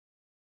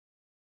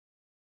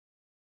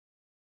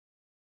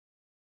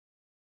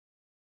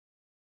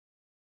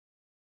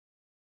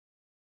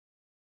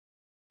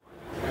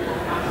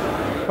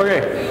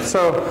Okay,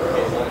 so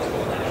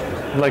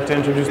I'd like to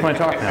introduce my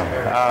talk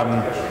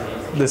now.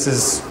 This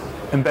is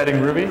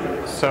embedding Ruby,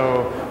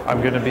 so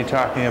I'm going to be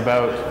talking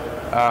about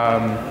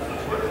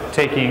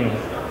taking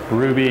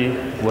Ruby,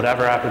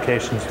 whatever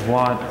applications you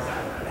want,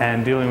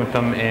 and dealing with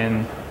them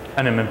in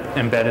an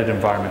embedded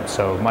environment.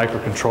 So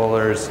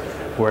microcontrollers,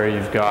 where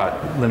you've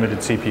got limited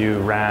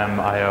CPU, RAM,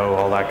 I/O,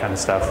 all that kind of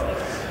stuff.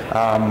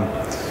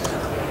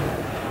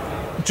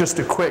 Just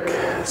a quick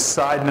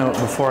side note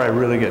before I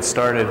really get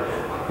started.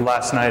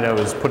 Last night I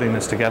was putting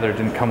this together, it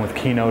didn't come with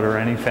Keynote or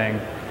anything,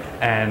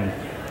 and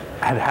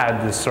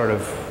had this sort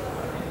of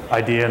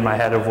idea in my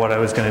head of what I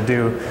was going to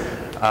do.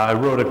 I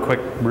wrote a quick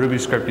Ruby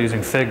script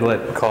using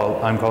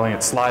Figlet I'm calling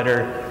it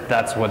Slider.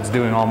 That's what's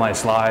doing all my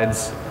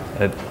slides.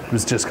 It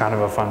was just kind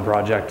of a fun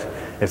project.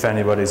 If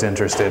anybody's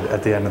interested,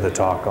 at the end of the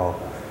talk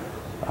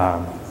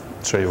I'll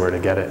show you where to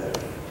get it.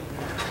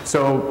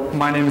 So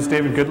my name is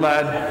David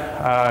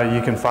Goodlad.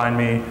 You can find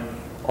me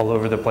all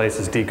over the place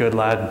as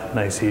Goodlad.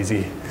 Nice,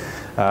 easy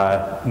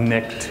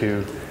nick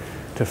to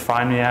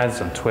find me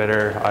as on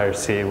Twitter,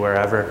 IRC,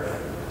 wherever.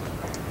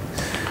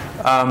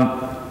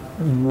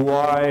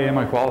 Why am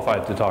I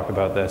qualified to talk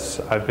about this?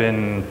 I've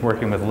been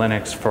working with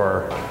Linux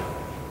for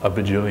a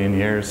bajillion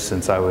years,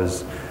 since I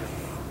was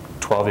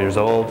 12 years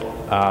old.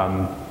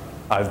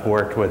 I've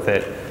worked with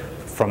it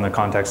from the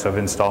context of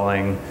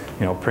installing,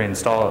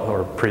 pre-install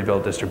or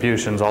pre-built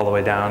distributions, all the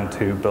way down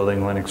to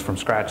building Linux from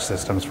scratch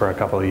systems for a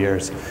couple of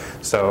years.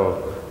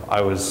 So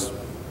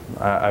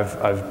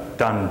I've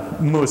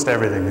done most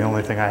everything. The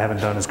only thing I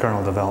haven't done is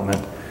kernel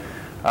development.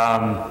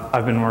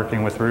 I've been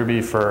working with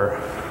Ruby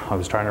for, I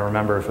was trying to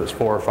remember if it was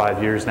 4 or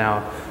 5 years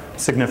now,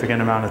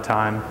 significant amount of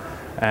time.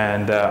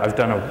 And I've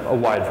done a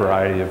wide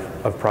variety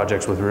of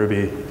projects with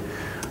Ruby.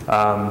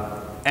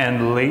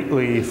 And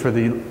lately, for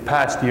the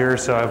past year or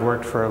so, I've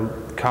worked for a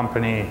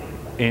company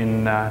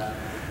in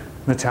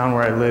the town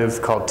where I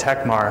live called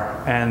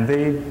Techmar, and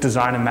they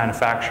design and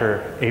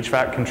manufacture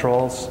HVAC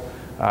controls,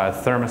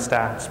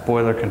 thermostats,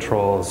 boiler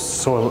controls,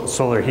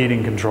 solar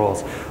heating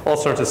controls, all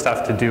sorts of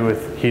stuff to do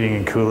with heating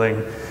and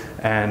cooling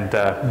and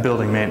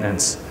building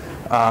maintenance.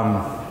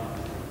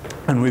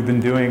 And we've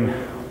been doing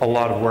a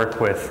lot of work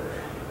with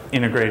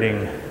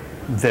integrating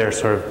their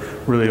sort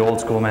of really old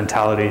school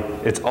mentality.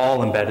 It's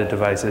all embedded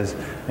devices,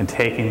 and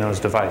taking those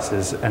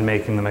devices and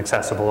making them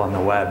accessible on the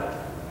web.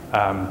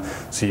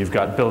 So you've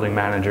got building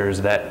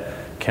managers that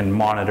can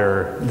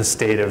monitor the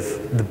state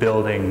of the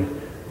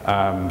building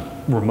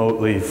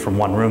remotely from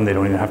one room. They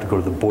don't even have to go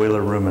to the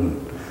boiler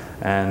room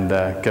and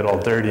get all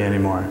dirty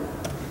anymore.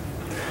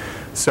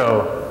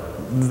 So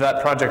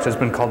that project has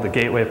been called the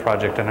Gateway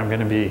Project, and I'm going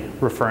to be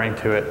referring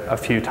to it a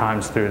few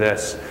times through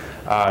this.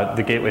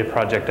 The Gateway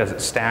Project, as it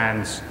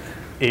stands,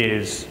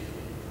 is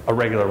a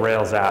regular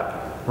Rails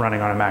app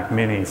running on a Mac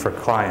Mini for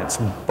clients,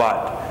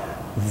 but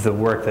the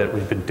work that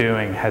we've been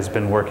doing has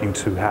been working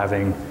to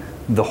having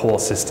the whole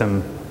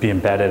system be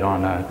embedded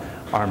on a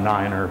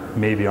ARM9 or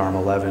maybe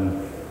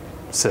ARM11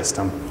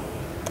 system.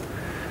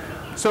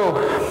 So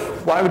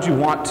why would you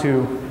want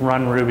to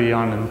run Ruby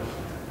on an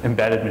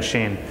embedded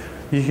machine?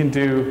 You can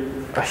do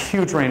a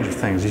huge range of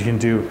things. You can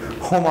do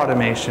home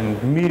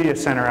automation, media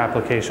center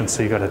applications,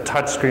 so you got a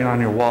touch screen on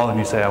your wall and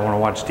you say, I want to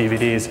watch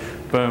DVDs,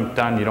 boom,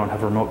 done. You don't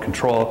have remote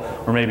control,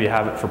 or maybe you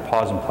have it for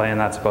pause and play and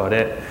that's about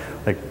it.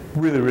 Like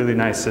really, really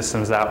nice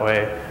systems that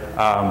way.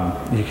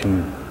 You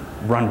can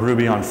run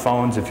Ruby on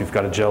phones. If you've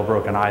got a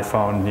jailbroken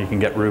iPhone, you can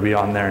get Ruby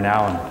on there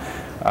now,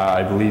 and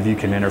I believe you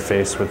can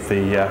interface with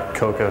the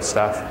Cocoa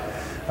stuff.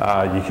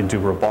 You can do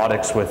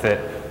robotics with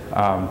it.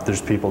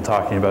 There's people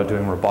talking about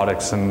doing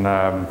robotics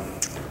and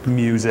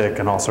music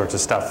and all sorts of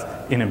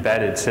stuff in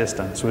embedded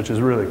systems, which is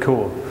really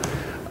cool.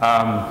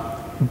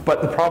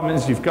 But the problem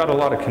is you've got a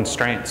lot of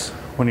constraints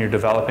when you're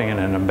developing in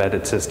an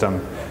embedded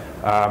system.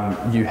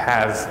 You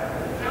have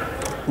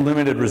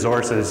limited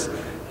resources.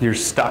 You're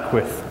stuck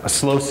with a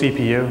slow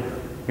CPU.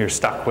 You're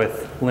stuck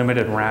with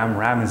limited RAM.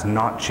 RAM is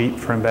not cheap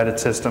for embedded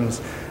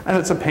systems, and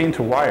it's a pain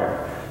to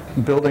wire.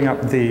 Building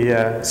up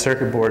the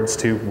circuit boards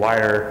to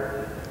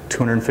wire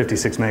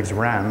 256 megs of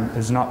RAM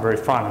is not very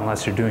fun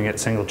unless you're doing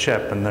it single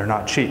chip, and they're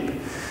not cheap.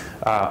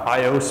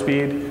 I/O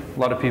speed, a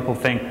lot of people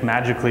think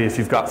magically if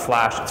you've got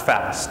flash it's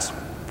fast,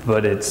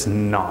 but it's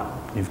not.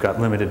 You've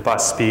got limited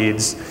bus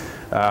speeds,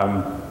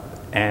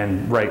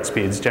 and write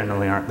speeds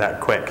generally aren't that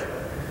quick.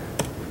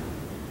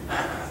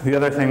 The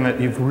other thing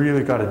that you've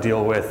really got to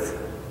deal with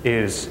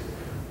is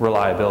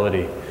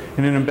reliability.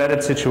 In an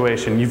embedded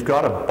situation, you've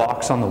got a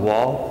box on the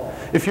wall.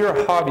 If you're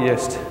a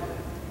hobbyist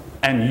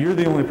and you're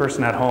the only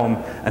person at home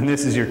and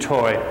this is your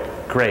toy,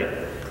 great.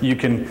 You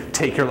can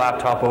take your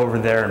laptop over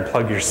there and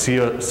plug your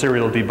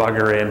serial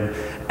debugger in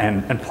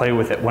and play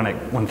with it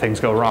when things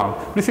go wrong.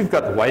 But if you've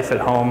got the wife at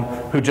home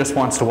who just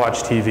wants to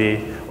watch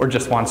TV, or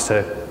just wants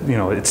to,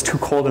 it's too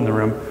cold in the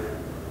room,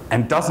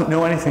 and doesn't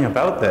know anything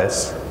about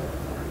this,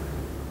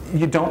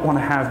 you don't want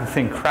to have the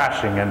thing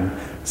crashing and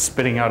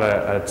spitting out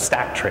a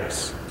stack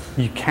trace.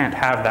 You can't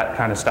have that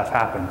kind of stuff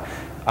happen.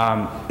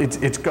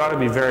 It's got to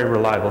be very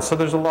reliable. So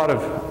there's a lot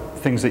of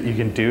things that you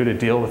can do to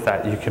deal with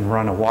that. You can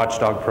run a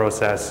watchdog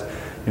process.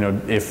 you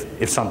know,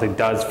 if something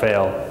does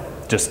fail,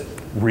 just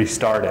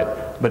restart it.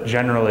 But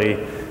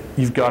generally,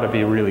 you've got to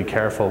be really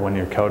careful when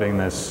you're coding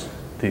these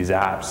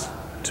apps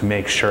to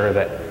make sure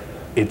that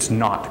it's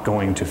not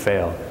going to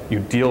fail. You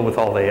deal with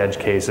all the edge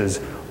cases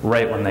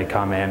right when they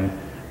come in,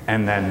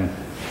 and then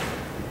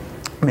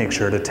make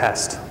sure to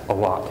test a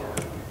lot.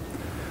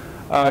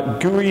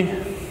 GUI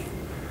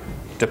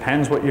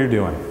depends what you're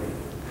doing.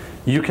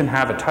 You can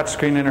have a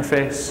touchscreen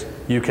interface.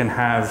 You can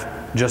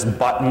have just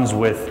buttons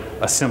with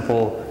a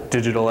simple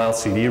digital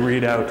LCD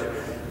readout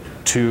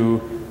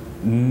to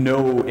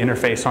no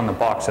interface on the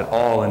box at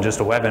all and just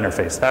a web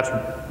interface. That's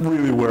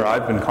really where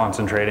I've been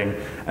concentrating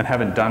and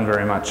haven't done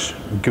very much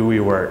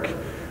GUI work.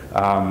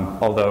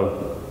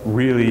 Although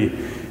really,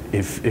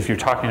 if you're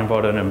talking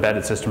about an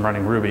embedded system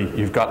running Ruby,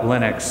 you've got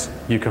Linux,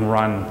 you can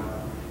run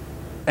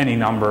any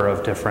number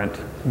of different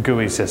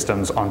GUI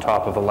systems on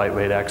top of a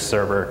lightweight X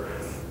server,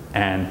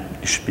 and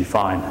you should be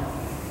fine.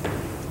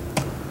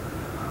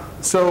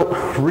 So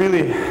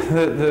really,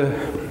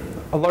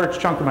 a large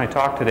chunk of my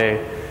talk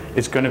today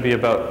is going to be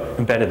about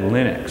embedded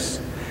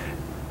Linux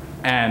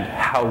and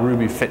how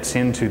Ruby fits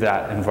into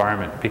that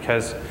environment.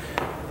 Because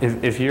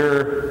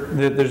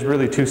there's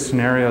really two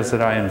scenarios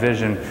that I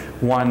envision.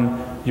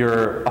 One,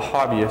 you're a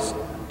hobbyist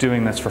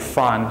doing this for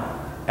fun,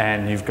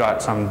 and you've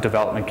got some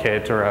development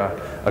kit or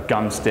a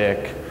gum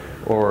stick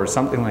or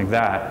something like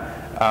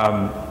that.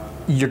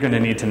 You're going to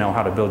need to know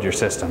how to build your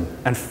system.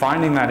 And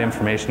finding that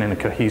information in a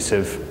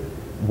cohesive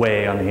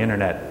way on the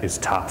internet is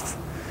tough.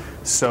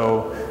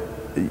 So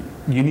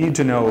you need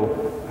to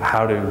know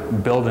how to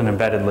build an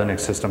embedded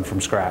Linux system from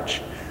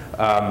scratch.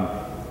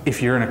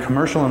 If you're in a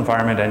commercial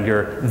environment and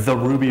you're the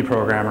Ruby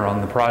programmer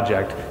on the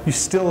project, you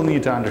still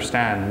need to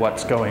understand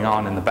what's going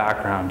on in the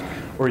background,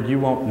 or you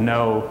won't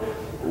know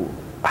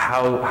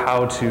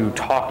how to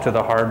talk to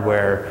the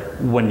hardware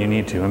when you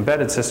need to.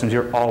 Embedded systems,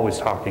 you're always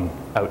talking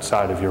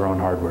outside of your own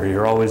hardware.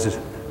 You're always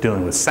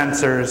dealing with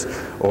sensors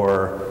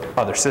or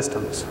other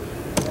systems.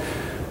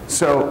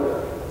 So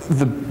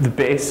the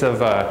base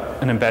of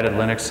an embedded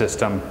Linux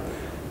system,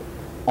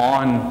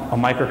 on a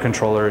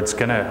microcontroller, it's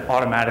going to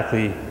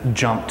automatically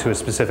jump to a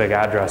specific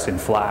address in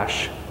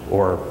flash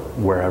or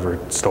wherever,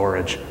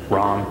 storage,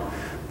 ROM,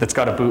 that's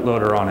got a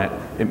bootloader on it.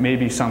 It may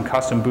be some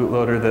custom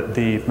bootloader that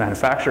the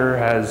manufacturer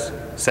has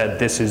said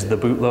this is the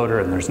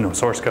bootloader, and there's no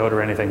source code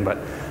or anything, but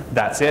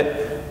that's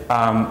it.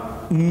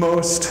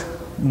 Most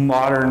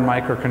modern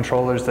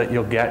microcontrollers that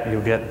you'll get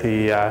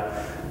the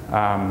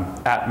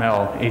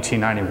Atmel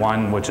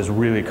 1891, which is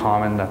really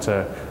common. That's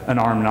an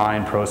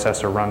ARM9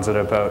 processor, runs at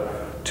about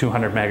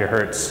 200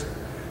 megahertz,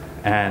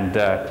 and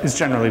is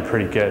generally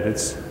pretty good.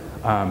 It's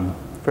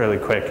fairly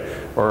quick.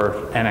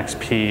 Or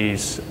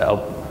NXP's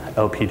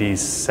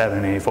LPD's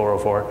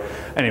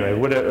 7A404. Anyway,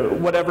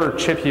 whatever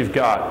chip you've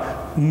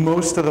got,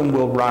 most of them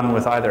will run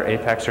with either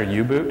Apex or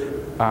U-boot.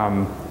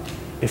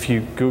 If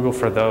you Google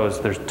for those,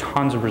 there's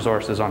tons of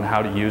resources on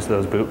how to use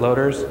those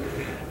bootloaders,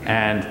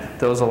 and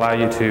those allow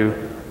you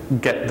to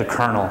get the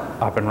kernel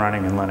up and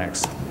running in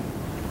Linux.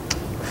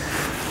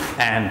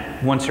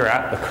 And once you're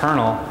at the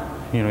kernel,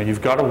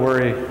 you've got to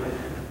worry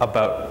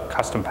about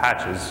custom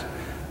patches.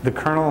 The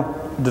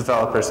kernel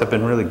developers have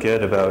been really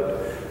good about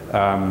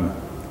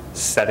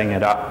setting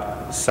it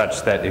up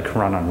such that it can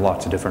run on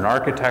lots of different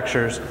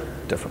architectures,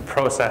 different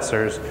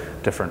processors,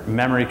 different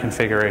memory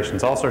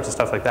configurations, all sorts of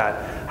stuff like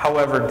that.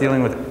 However,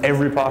 dealing with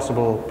every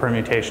possible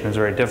permutation is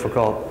very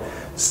difficult.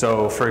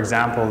 So, for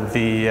example,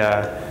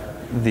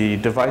 the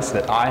device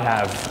that I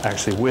have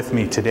actually with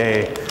me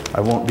today, I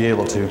won't be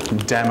able to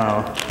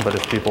demo, but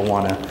if people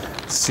want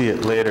to see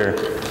it later,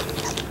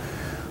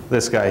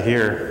 this guy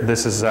here,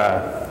 this is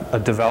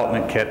a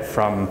development kit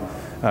from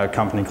a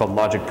company called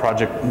Logic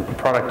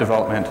Product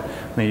Development.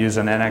 They use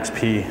an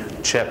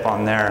NXP chip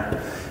on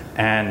there,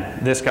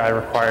 and this guy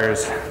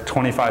requires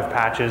 25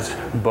 patches,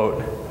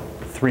 about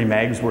 3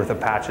 megs worth of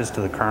patches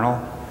to the kernel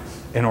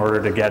in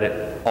order to get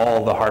it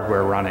all the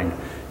hardware running.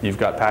 You've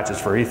got patches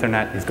for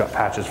Ethernet, you've got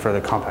patches for the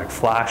compact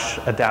flash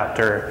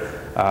adapter,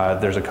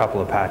 there's a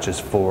couple of patches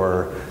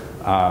for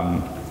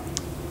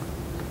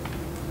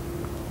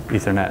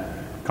Ethernet,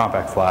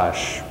 compact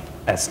flash,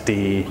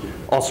 SD,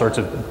 all sorts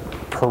of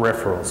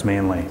peripherals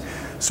mainly.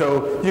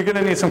 So you're going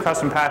to need some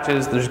custom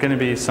patches. There's going to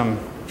be some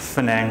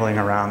finagling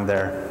around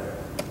there.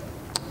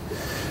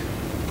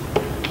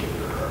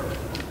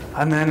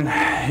 And then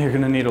you're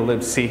going to need a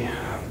libc,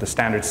 the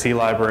standard C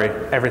library.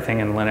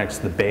 Everything in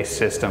Linux, the base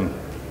system,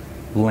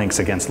 links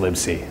against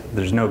libc.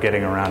 There's no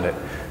getting around it.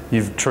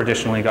 You've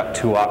traditionally got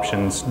 2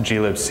 options,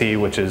 glibc,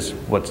 which is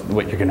what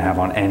you're going to have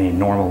on any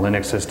normal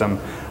Linux system,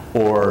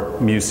 or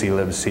muc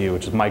libc,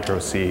 which is micro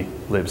C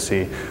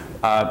libc.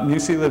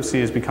 Muc libc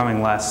is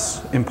becoming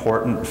less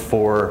important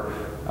for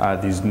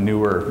these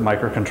newer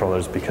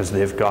microcontrollers because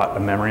they've got a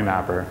memory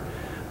mapper.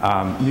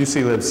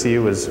 Muc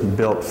libc was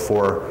built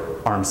for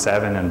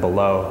ARM7 and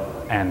below,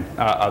 and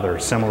other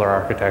similar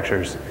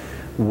architectures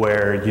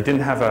where you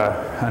didn't have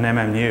an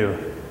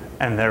MMU,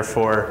 and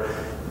therefore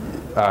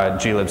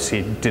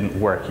glibc didn't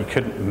work. You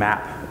couldn't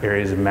map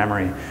areas of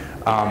memory.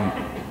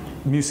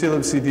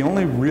 MuciLibc, the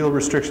only real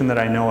restriction that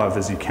I know of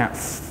is you can't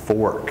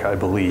fork, I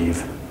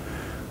believe.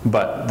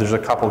 But there's a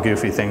couple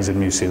goofy things in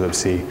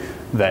MuciLibc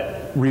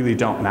that really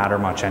don't matter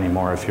much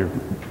anymore if you're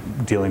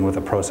dealing with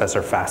a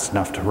processor fast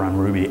enough to run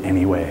Ruby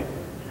anyway.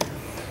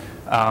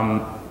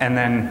 And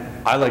then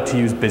I like to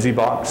use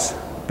BusyBox.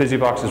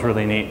 BusyBox is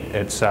really neat.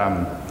 It's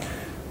a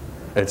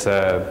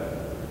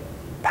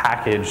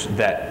package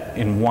that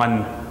in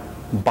one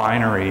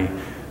binary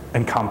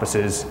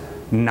encompasses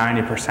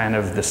 90%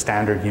 of the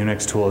standard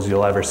Unix tools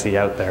you'll ever see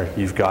out there.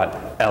 You've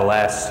got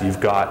ls, you've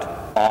got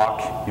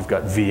awk, you've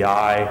got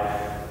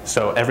vi,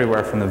 so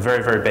everywhere from the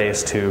very, very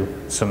base to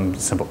some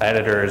simple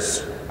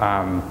editors,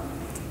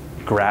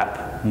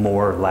 grep,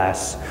 more,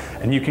 less,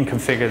 and you can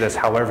configure this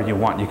however you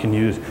want. You can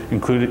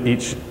include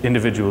each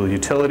individual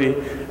utility,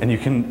 and you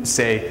can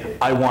say,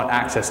 I want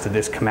access to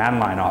this command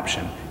line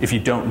option. If you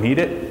don't need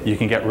it, you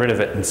can get rid of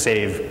it and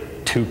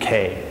save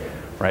 2K,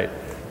 right?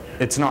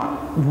 It's not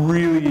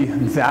really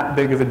that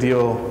big of a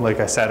deal, like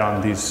I said,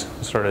 on these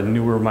sort of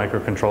newer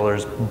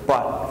microcontrollers,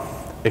 but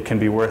it can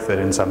be worth it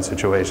in some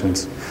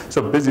situations.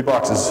 So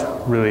BusyBox is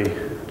really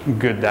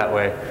good that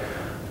way.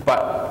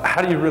 But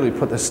how do you really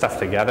put this stuff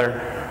together?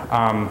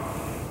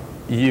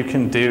 You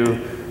can do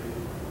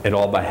it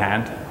all by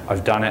hand.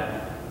 I've done it,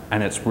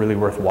 and it's really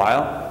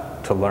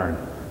worthwhile to learn.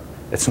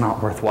 It's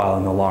not worthwhile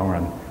in the long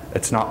run.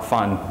 It's not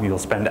fun. You'll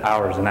spend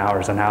hours and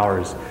hours and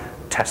hours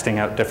testing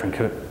out different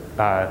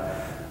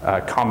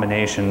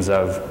combinations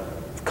of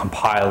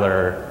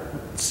compiler,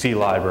 C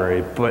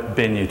library,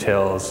 bin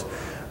utils,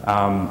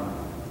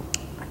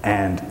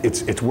 and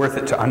it's worth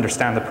it to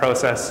understand the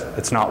process.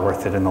 It's not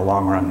worth it in the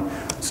long run.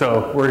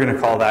 So we're going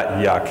to call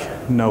that yuck.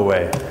 No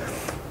way.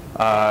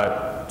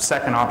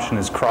 Second option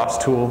is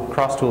CrossTool.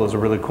 CrossTool is a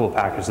really cool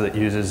package that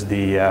uses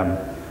the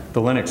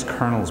Linux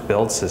kernel's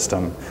build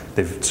system.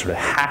 They've sort of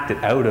hacked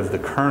it out of the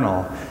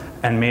kernel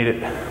and made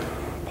it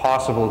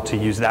possible to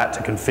use that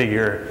to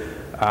configure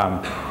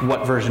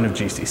what version of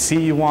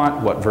GCC you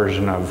want, what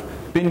version of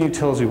bin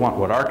utils you want,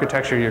 what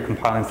architecture you're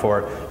compiling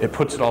for. It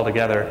puts it all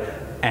together,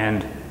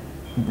 and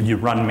you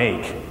run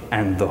make,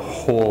 and the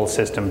whole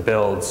system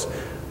builds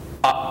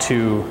up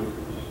to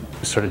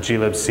sort of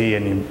glibc,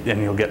 and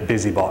you'll get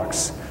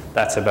BusyBox.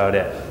 That's about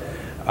it.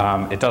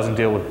 It doesn't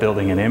deal with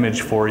building an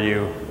image for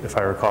you, if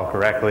I recall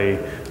correctly,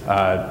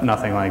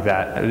 nothing like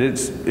that.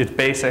 It's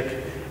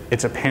basic.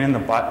 It's a pain in the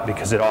butt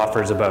because it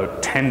offers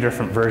about 10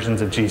 different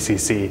versions of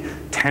GCC,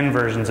 10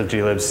 versions of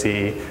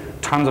glibc,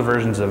 tons of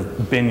versions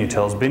of bin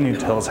utils. Bin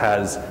utils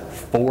has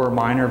 4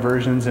 minor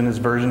versions in its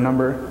version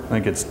number. I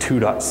think it's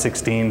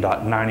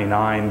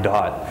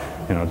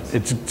 2.16.99.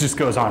 It just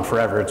goes on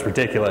forever. It's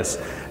ridiculous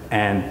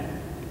and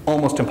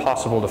almost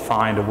impossible to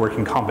find a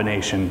working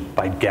combination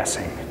by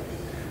guessing.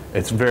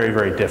 It's very,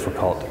 very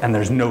difficult, and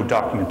there's no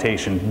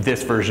documentation.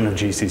 This version of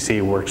GCC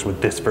works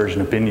with this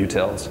version of bin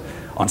utils.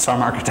 On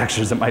some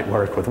architectures it might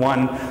work with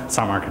one,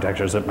 some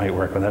architectures it might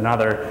work with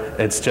another.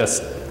 It's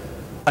just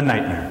a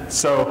nightmare.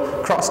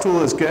 So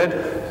CrossTool is good.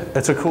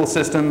 It's a cool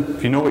system.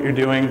 If you know what you're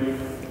doing,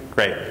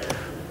 great.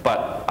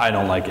 But I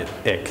don't like it.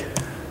 Ick.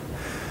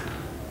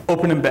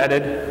 Open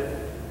embedded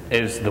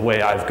is the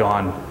way I've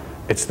gone.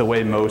 It's the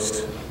way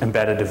most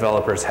embedded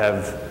developers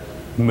have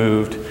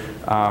moved.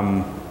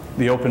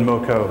 The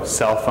OpenMoko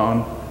cell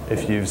phone,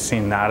 if you've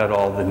seen that at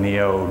all, the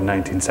Neo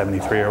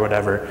 1973 or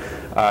whatever,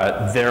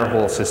 their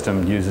whole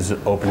system uses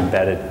open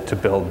embedded to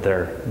build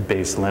their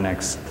base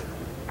Linux.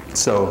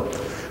 So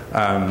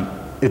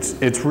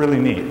it's really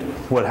neat.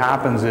 What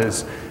happens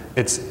is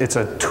it's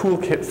a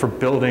toolkit for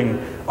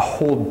building a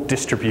whole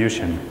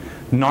distribution,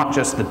 not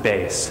just the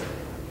base.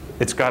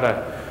 It's got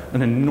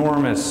an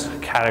enormous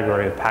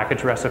category of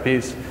package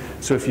recipes.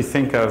 So if you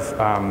think of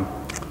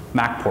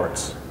Mac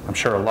ports, I'm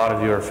sure a lot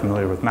of you are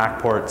familiar with Mac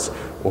ports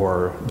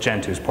or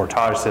Gentoo's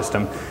portage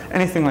system,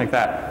 anything like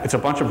that. It's a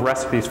bunch of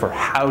recipes for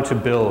how to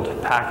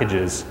build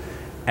packages,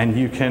 and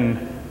you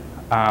can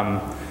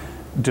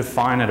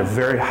define at a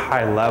very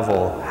high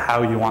level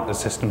how you want the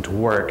system to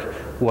work,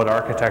 what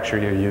architecture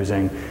you're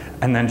using,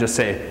 and then just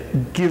say,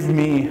 give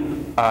me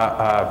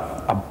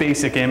a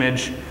basic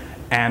image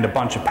and a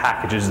bunch of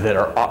packages that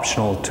are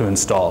optional to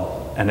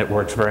install. And it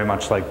works very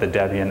much like the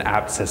Debian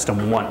app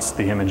system once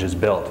the image is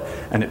built.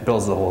 And it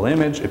builds the whole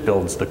image, it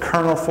builds the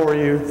kernel for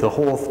you, the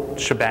whole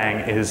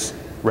shebang is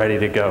ready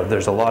to go.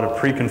 There's a lot of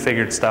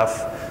pre-configured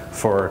stuff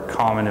for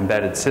common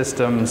embedded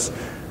systems.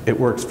 It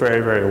works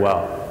very, very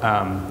well.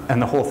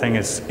 And the whole thing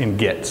is in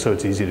Git, so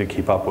it's easy to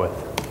keep up with.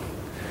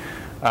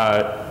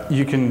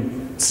 You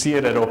can see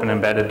it at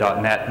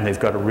openembedded.net, and they've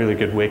got a really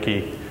good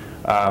wiki.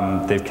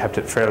 They've kept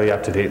it fairly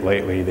up to date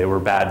lately. They were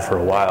bad for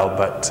a while,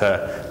 but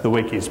the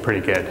wiki is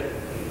pretty good.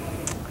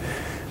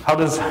 How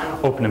does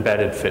Open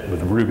Embedded fit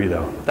with Ruby,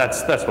 though?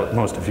 That's what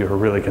most of you are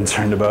really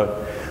concerned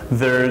about.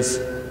 There's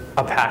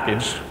a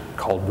package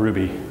called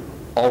Ruby,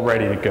 all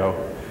ready to go.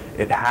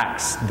 It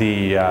hacks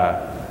the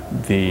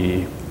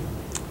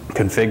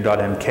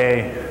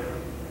config.mk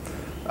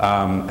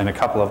and a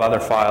couple of other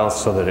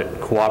files so that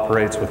it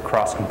cooperates with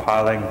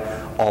cross-compiling.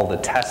 All the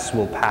tests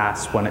will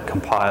pass when it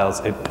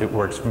compiles. It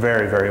works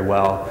very, very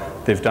well.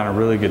 They've done a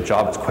really good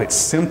job. It's quite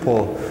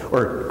simple,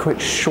 or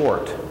quite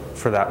short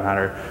for that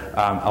matter.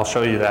 I'll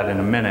show you that in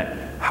a minute.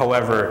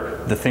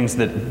 However, the things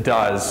that it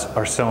does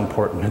are so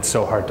important. It's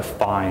so hard to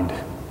find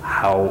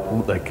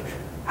how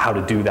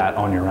to do that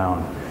on your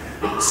own.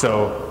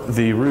 So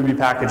the Ruby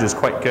package is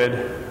quite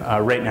good.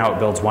 Right now it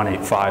builds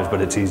 1.8.5,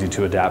 but it's easy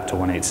to adapt to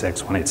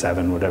 1.8.6,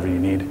 1.8.7, whatever you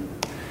need.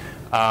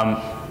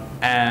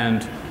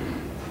 And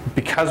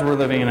because we're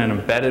living in an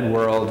embedded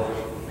world,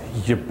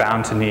 you're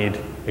bound to need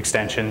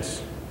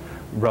extensions,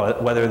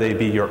 whether they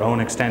be your own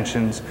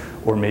extensions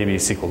or maybe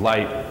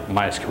SQLite,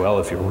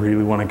 MySQL if you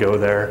really want to go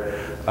there,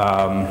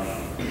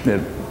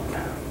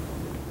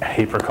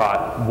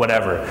 Apricot,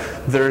 whatever.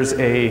 There's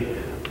a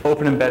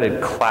open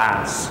embedded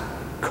class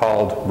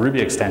called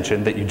Ruby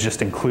extension that you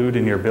just include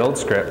in your build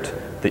script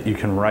that you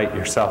can write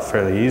yourself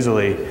fairly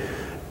easily,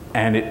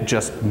 and it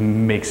just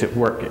makes it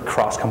work. It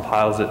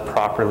cross-compiles it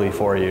properly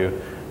for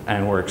you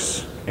and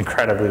works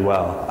incredibly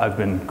well. I've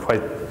been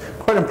quite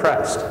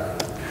impressed.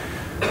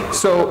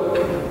 So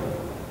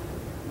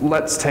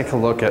let's take a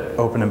look at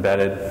open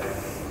embedded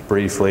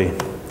briefly,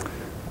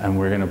 and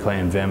we're going to play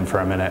in Vim for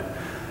a minute.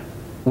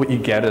 What you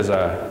get is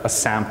a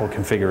sample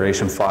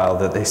configuration file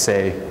that they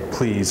say,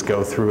 please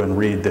go through and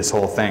read this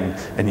whole thing.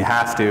 And you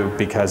have to,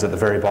 because at the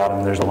very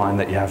bottom there's a line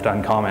that you have to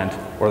uncomment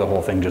or the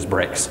whole thing just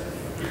breaks.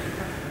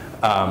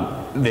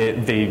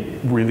 They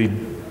really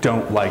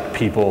don't like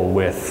people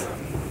with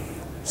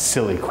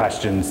silly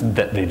questions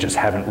that they just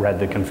haven't read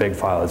the config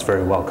file. It's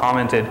very well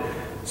commented.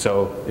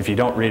 So if you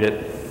don't read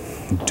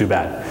it, too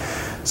bad.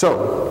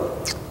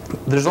 So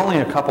there's only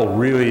a couple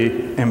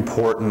really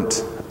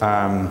important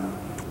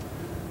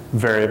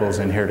variables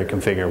in here to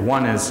configure.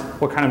 One is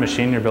what kind of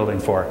machine you're building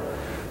for.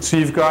 So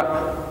you've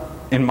got,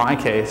 in my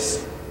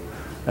case,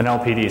 an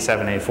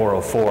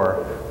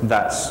LPD7A404.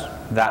 That's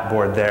that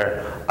board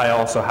there. I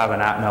also have an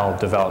Atmel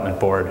development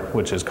board,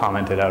 which is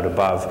commented out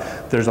above.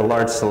 There's a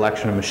large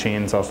selection of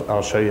machines.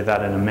 I'll show you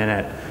that in a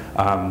minute.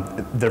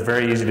 They're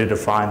very easy to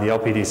define. The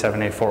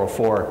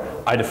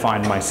LPD7A404, I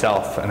defined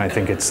myself, and I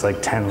think it's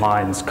like 10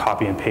 lines,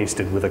 copy and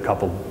pasted with a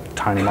couple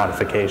tiny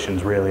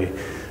modifications, really.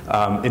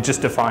 It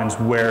just defines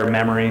where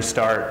memory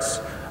starts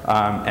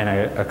and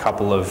a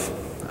couple of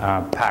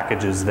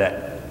packages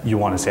that you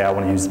want to say, I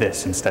want to use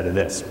this instead of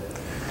this.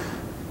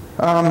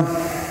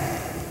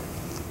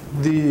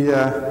 The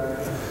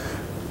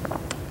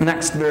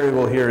next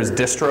variable here is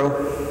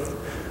distro.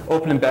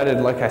 Open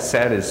embedded, like I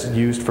said, is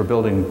used for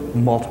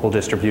building multiple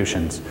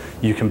distributions.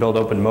 You can build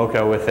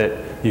OpenMocha with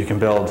it. You can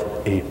build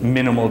a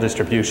minimal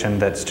distribution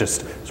that's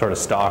just sort of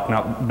stock,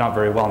 not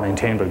very well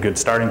maintained, but a good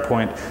starting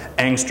point.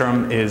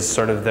 Angstrom is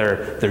sort of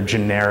their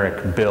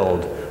generic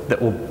build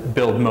that will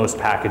build most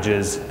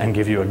packages and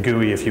give you a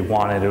GUI if you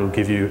want it. It will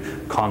give you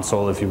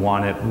console if you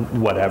want it,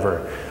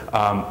 whatever.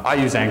 I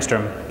use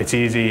Angstrom. It's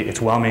easy. It's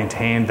well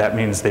maintained. That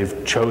means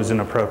they've chosen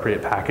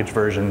appropriate package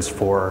versions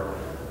for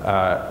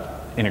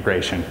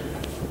integration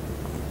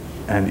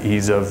and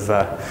ease of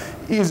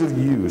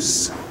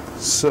use.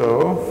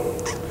 So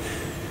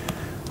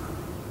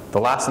the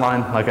last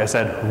line, like I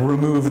said,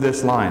 remove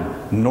this line.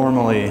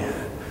 Normally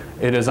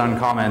it is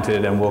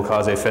uncommented and will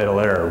cause a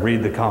fatal error.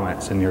 Read the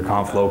comments in your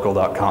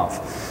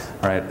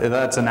conflocal.conf. All right,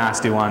 that's a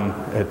nasty one.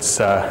 It's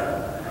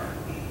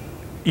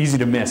easy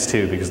to miss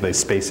too because they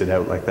space it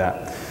out like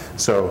that.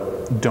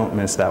 So don't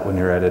miss that when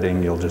you're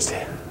editing. You'll just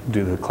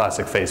do the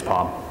classic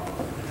facepalm.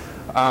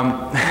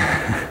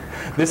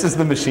 This is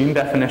the machine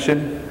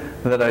definition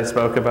that I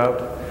spoke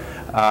about.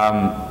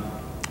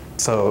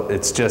 So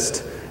it's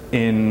just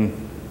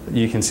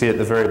you can see at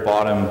the very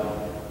bottom,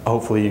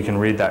 hopefully you can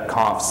read that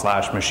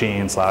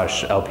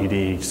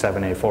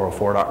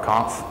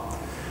conf/machine/lpd7a404.conf.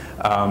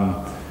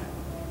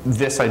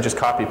 This I just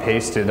copy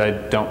pasted. I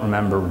don't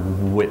remember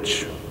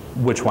which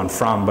one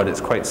from, but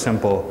it's quite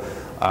simple.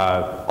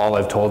 All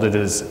I've told it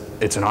is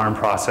it's an ARM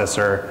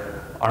processor,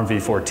 ARM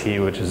v4T,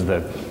 which is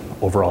the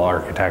overall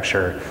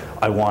architecture.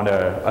 I want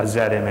a Z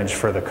image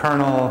for the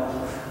kernel.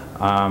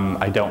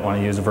 I don't want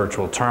to use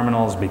virtual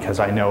terminals because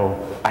I know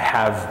I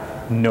have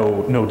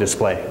no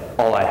display.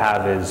 All I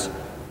have is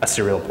a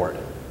serial port.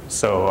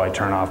 So I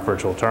turn off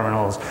virtual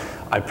terminals.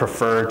 I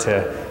prefer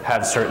to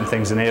have certain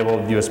things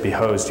enabled, USB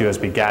host,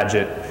 USB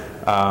gadget.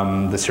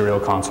 The serial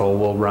console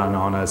will run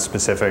on a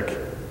specific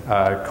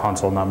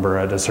console number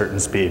at a certain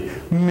speed.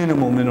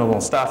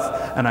 Minimal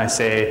stuff, and I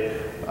say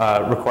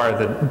require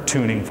the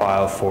tuning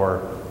file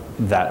for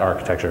that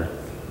architecture.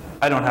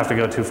 I don't have to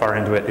go too far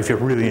into it. If you're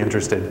really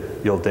interested,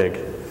 you'll dig.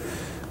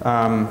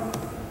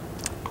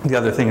 The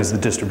other thing is the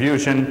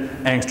distribution.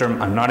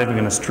 Angstrom, I'm not even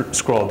going to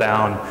scroll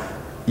down.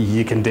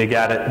 You can dig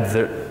at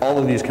it. All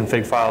of these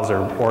config files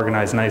are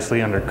organized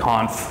nicely under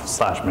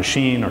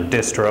conf/machine or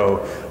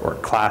distro or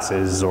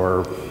classes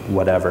or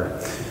whatever.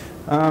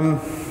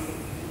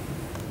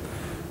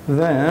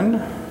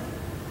 Then,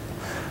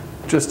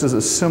 just as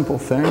a simple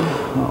thing,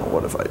 oh,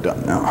 what have I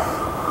done now?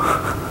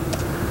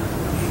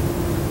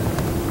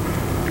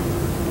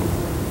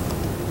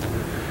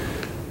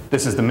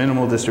 This is the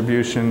minimal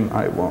distribution.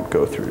 I won't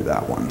go through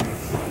that one.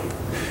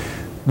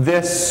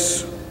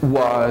 This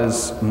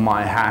was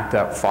my hacked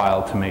up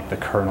file to make the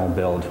kernel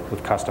build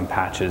with custom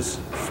patches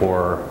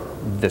for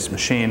this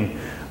machine.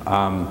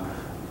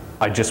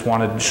 I just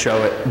wanted to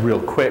show it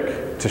real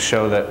quick to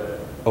show that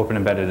Open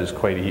Embedded is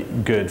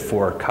quite good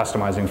for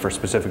customizing for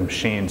specific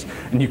machines.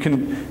 And you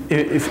can,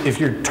 if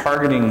you're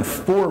targeting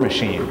 4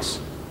 machines,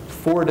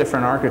 4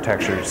 different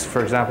architectures,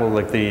 for example,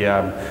 like the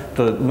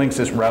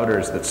Linksys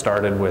routers that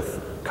started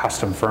with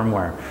custom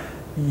firmware,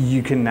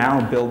 you can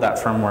now build that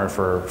firmware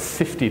for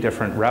 50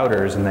 different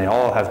routers, and they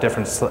all have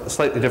different,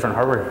 slightly different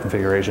hardware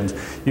configurations.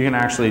 You can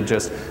actually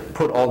just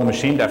put all the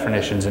machine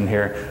definitions in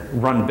here,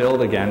 run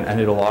build again,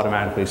 and it'll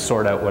automatically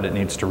sort out what it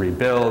needs to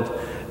rebuild.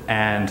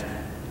 And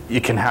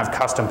you can have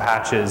custom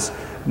patches.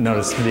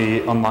 Notice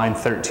on line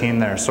 13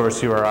 there,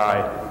 source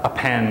URI,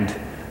 append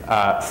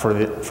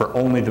for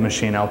only the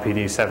machine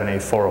LPD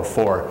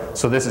 78404.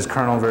 So this is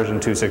kernel version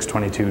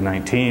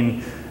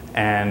 2622.19,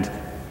 and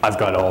I've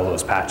got all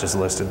those patches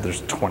listed.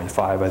 There's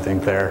 25, I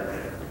think,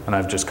 there, and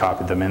I've just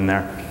copied them in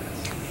there.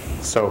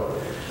 So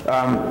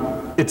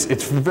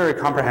it's very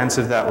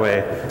comprehensive that way.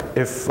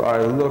 If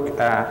I look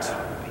at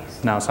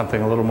now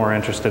something a little more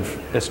interesting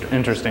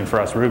for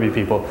us Ruby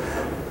people,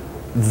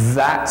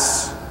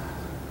 that's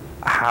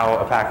how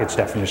a package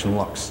definition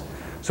looks.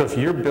 So if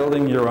you're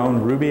building your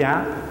own Ruby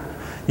app,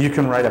 you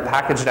can write a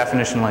package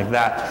definition like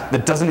that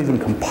that doesn't even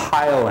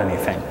compile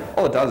anything.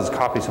 All it does is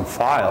copy some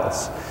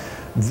files.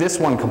 This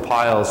one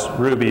compiles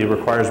Ruby,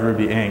 requires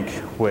Ruby Inc.,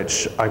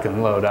 which I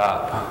can load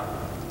up,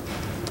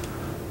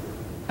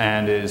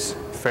 and is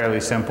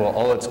fairly simple.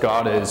 All it's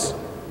got is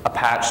a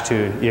patch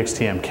to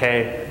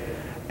extmk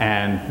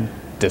and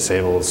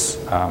disables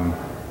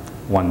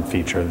one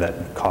feature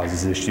that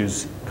causes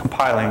issues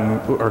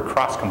compiling or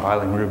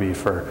cross-compiling Ruby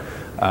for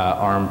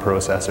ARM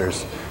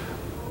processors.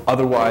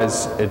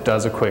 Otherwise, it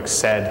does a quick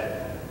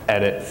sed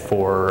edit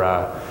for,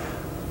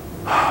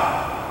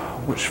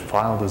 which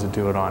file does it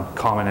do it on?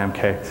 Common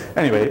MK.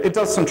 Anyway, it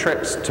does some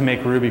tricks to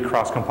make Ruby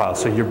cross-compile.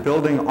 So you're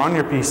building on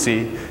your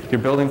PC, you're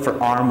building for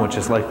ARM, which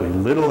is likely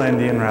little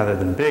endian rather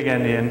than big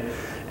endian,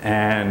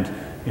 and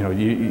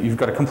you've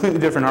got a completely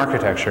different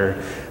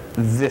architecture.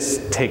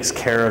 This takes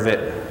care of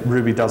it.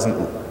 Ruby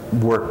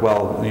doesn't work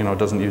well,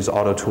 doesn't use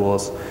auto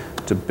tools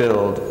to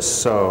build,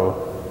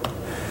 so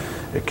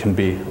it can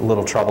be a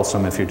little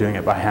troublesome if you're doing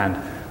it by hand.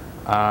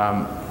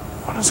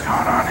 What is going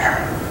on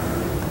here?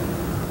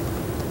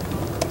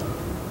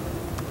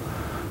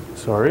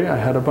 Sorry, I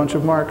had a bunch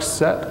of marks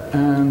set,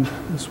 and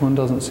this one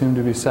doesn't seem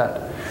to be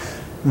set.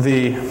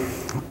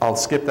 I'll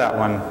skip that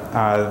one.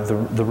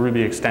 The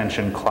Ruby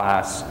extension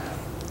class,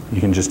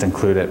 you can just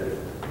include it.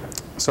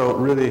 So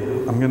really,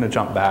 I'm going to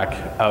jump back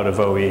out of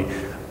OE.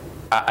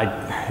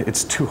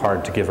 It's too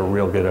hard to give a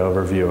real good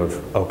overview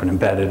of Open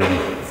Embedded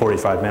in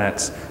 45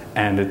 minutes,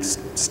 and it's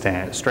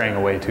straying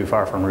away too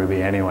far from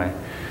Ruby anyway.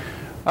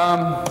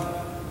 So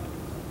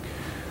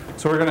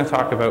we're going to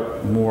talk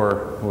about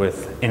more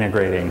with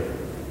integrating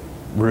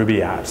Ruby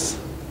apps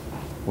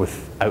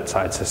with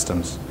outside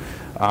systems.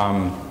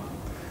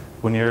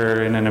 When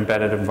you're in an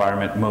embedded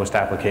environment, most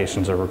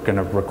applications are going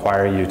to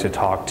require you to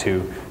talk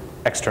to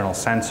external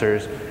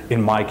sensors.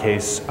 In my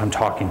case, I'm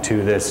talking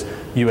to this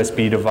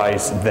USB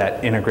device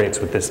that integrates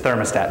with this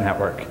thermostat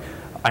network.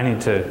 I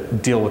need to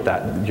deal with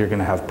that. You're going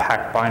to have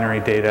packed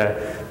binary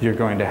data. You're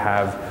going to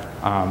have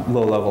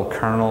low-level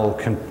kernel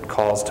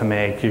calls to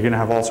make. You're going to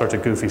have all sorts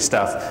of goofy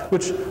stuff,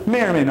 which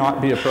may or may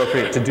not be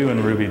appropriate to do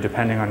in Ruby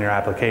depending on your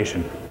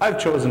application. I've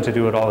chosen to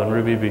do it all in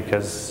Ruby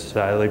because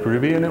I like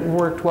Ruby and it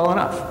worked well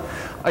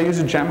enough. I use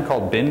a gem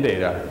called bin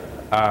data,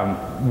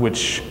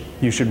 which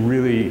you should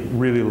really,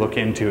 really look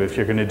into if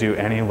you're going to do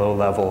any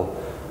low-level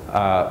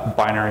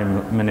binary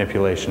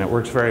manipulation. It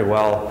works very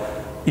well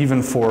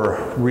even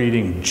for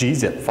reading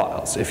gzip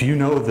files. If you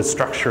know the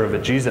structure of a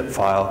gzip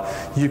file,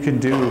 you can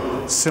do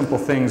simple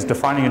things,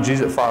 defining a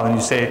gzip file, and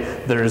you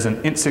say there's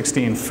an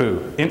int16 foo.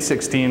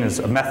 Int16 is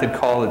a method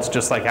call. It's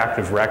just like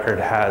active record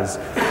has,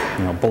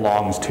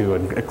 belongs to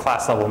a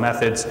class level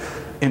methods.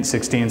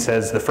 Int16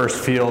 says the first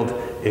field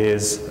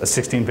is a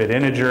 16-bit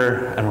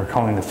integer, and we're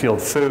calling the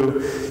field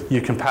foo.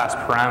 You can pass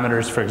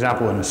parameters, for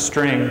example, in a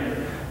string.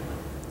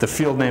 The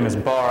field name is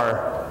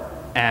bar,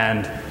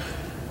 and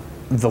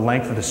the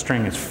length of the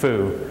string is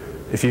foo.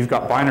 If you've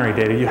got binary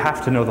data, you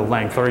have to know the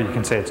length, or you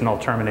can say it's null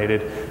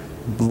terminated.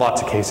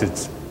 Lots of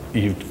cases,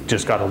 you've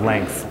just got a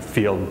length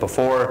field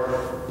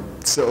before.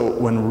 So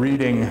when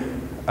reading,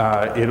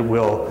 it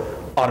will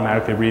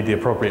automatically read the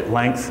appropriate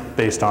length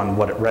based on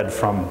what it read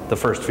from the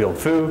first field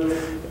foo.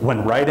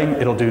 When writing,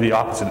 it'll do the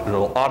opposite.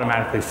 It'll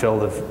automatically fill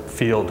the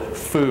field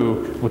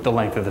foo with the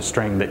length of the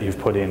string that you've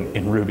put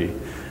in Ruby.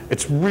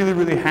 It's really,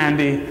 really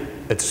handy.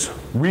 It's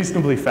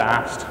reasonably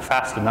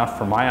fast enough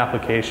for my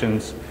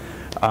applications,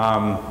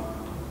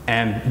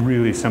 and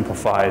really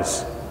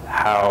simplifies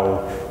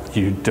how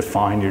you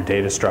define your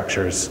data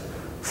structures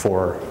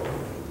for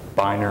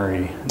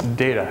binary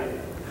data.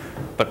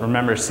 But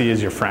remember, C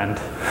is your friend.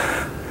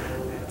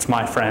 It's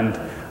my friend.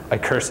 I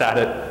curse at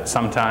it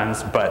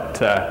sometimes,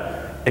 but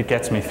it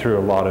gets me through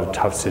a lot of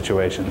tough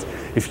situations.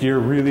 If you're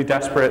really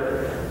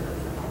desperate,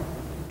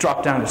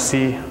 drop down to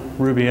C,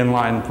 Ruby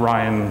inline.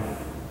 Ryan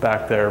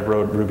back there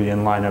wrote Ruby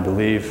inline, I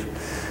believe.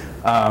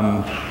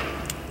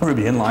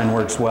 Ruby inline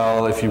works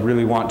well. If you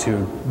really want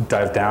to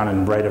dive down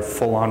and write a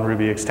full-on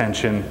Ruby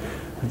extension,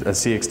 a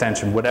C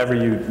extension, whatever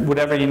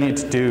you need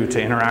to do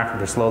to interact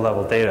with this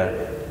low-level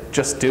data,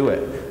 just do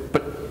it.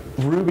 But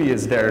Ruby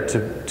is there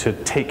to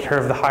take care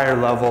of the higher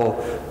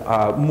level,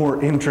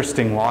 more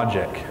interesting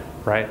logic,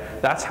 right?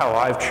 That's how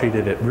I've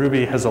treated it.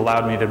 Ruby has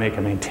allowed me to make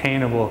a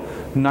maintainable,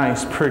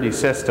 nice, pretty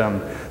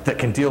system that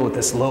can deal with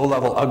this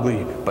low-level,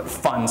 ugly, but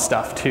fun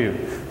stuff too.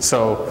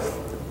 So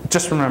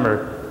just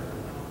remember,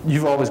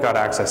 you've always got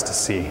access to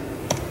C.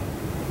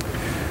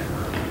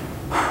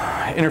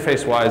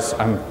 Interface-wise,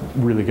 I'm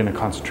really going to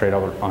concentrate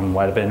on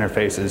web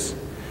interfaces.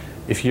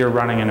 If you're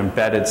running an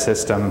embedded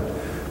system,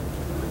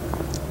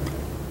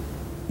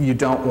 you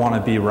don't want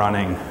to be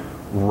running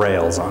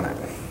Rails on it.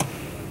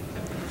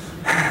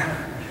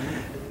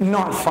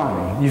 Not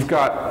fun. You've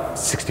got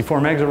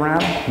 64 megs of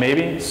RAM,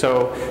 maybe,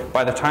 so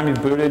by the time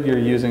you've booted, you're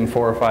using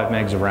 4 or 5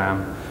 megs of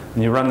RAM.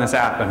 And you run this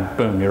app and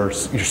boom, you're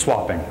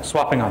swapping.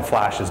 Swapping on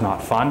flash is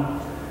not fun.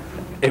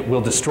 It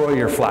will destroy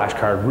your flash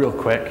card real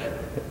quick,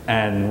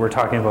 and we're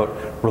talking about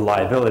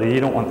reliability.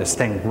 You don't want this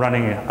thing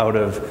running out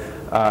of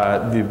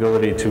the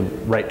ability to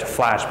write to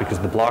flash because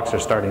the blocks are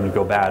starting to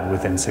go bad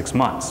within 6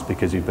 months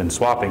because you've been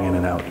swapping in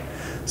and out.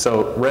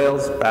 So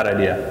Rails, bad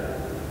idea.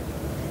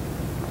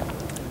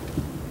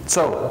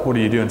 So what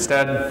do you do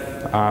instead?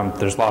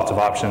 There's lots of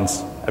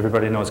options.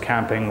 Everybody knows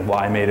camping.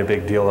 Why I made a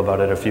big deal about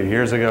it a few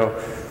years ago.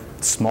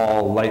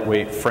 Small,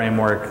 lightweight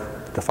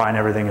framework, define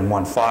everything in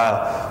one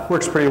file.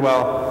 Works pretty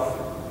well.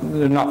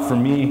 They're not for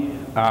me,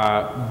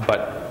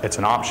 but it's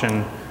an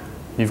option.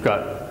 You've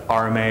got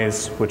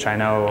RMAs, which I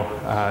know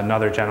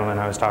another gentleman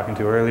I was talking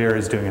to earlier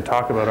is doing a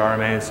talk about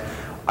RMAs.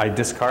 I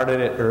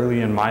discarded it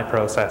early in my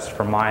process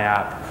for my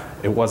app.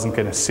 It wasn't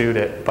going to suit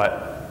it,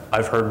 but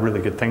I've heard really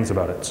good things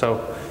about it.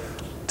 So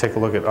take a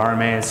look at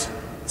RMAs.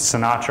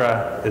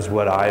 Sinatra is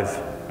what I've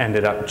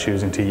ended up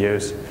choosing to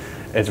use.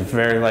 It's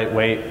very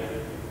lightweight,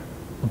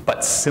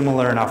 but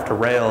similar enough to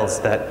Rails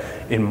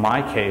that in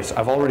my case,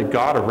 I've already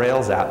got a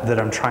Rails app that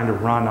I'm trying to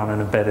run on an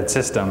embedded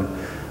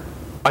system.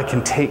 I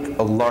can take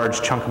a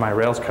large chunk of my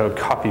Rails code,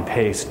 copy,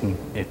 paste, and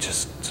it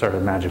just sort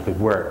of magically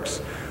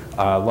works.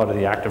 A lot of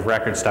the active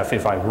record stuff,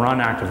 if I run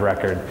active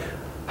record,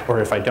 or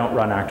if I don't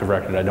run active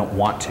record, I don't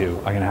want to,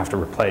 I'm gonna have to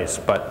replace.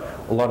 But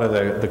a lot of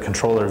the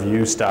controller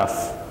view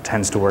stuff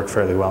tends to work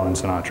fairly well in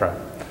Sinatra.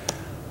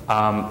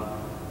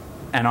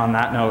 And on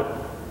that note,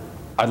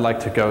 I'd like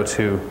to go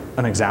to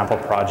an example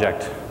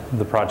project,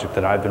 the project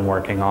that I've been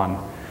working on.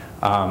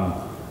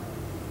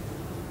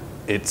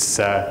 It's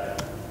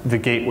the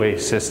gateway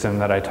system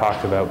that I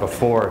talked about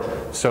before.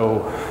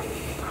 So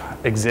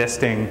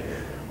existing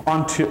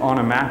on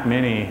a Mac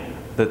Mini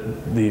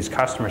that these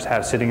customers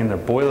have sitting in their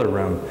boiler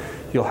room,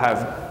 you'll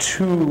have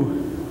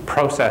 2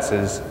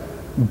 processes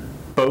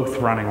both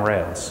running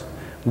Rails.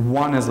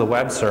 One is the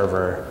web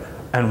server,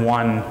 and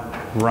one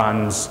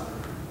runs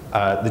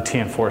the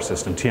TN4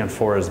 system.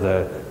 TN4 is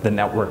the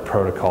network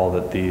protocol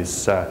that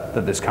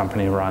that this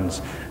company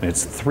runs, and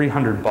it's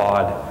 300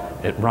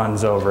 baud. It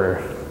runs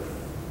over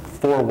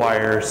 4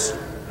 wires,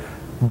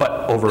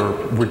 but over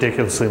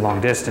ridiculously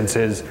long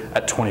distances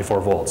at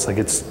 24 volts. Like,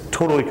 it's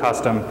totally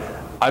custom.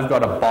 I've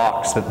got a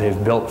box that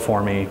they've built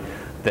for me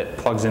that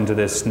plugs into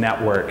this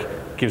network,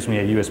 gives me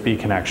a USB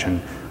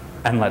connection,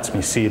 and lets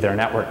me see their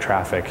network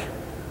traffic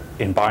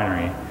in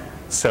binary.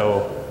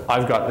 So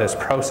I've got this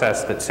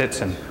process that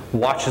sits and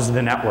watches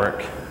the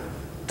network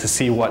to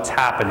see what's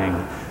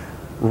happening,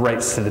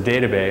 writes to the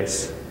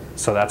database.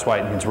 So that's why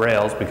it needs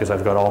Rails, because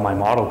I've got all my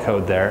model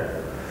code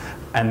there.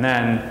 And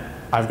then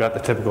I've got the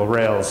typical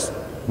Rails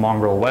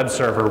Mongrel web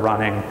server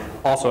running,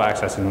 also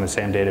accessing the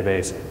same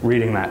database,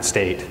 reading that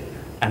state,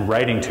 and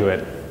writing to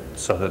it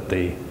so that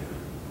the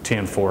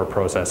TN4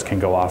 process can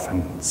go off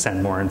and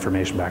send more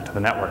information back to the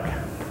network.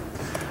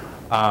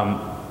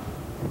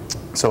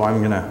 So I'm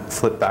going to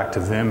flip back to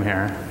Vim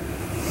here.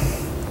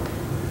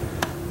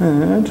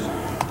 And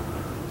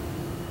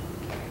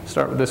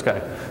start with this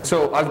guy.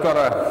 So I've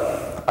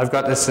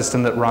got this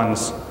system that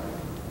runs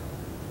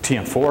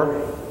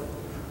TN4.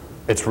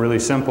 It's really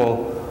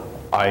simple.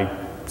 I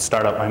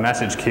start up my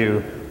message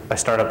queue, I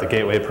start up the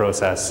gateway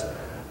process,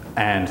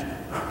 and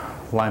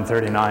line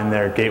 39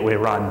 there, gateway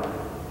run,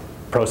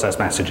 process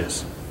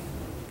messages.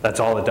 That's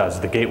all it does.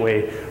 The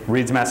gateway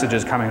reads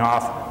messages coming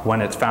off.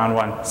 When it's found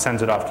one,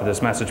 sends it off to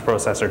this message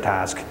processor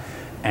task,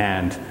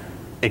 and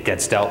it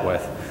gets dealt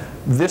with.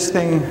 This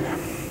thing,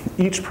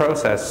 each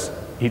process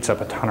eats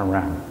up a ton of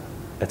RAM.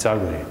 It's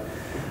ugly.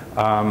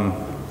 And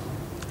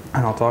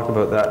I'll talk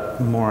about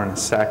that more in a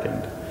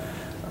second.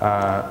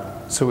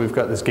 So we've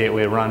got this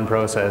gateway run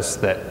process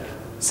that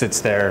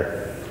sits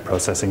there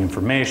processing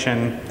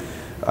information,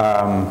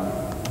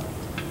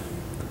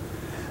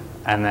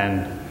 and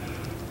then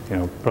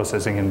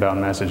processing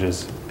inbound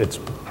messages. It's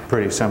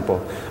pretty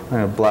simple. I'm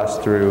going to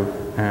blast through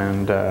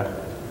and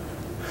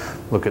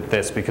look at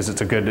this because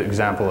it's a good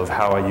example of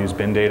how I use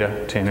bin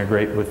data to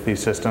integrate with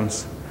these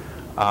systems.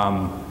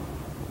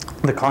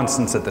 The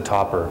constants at the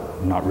top are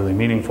not really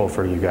meaningful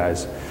for you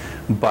guys,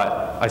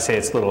 but I say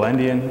it's little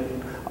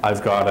endian.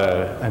 I've got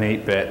an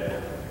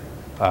 8-bit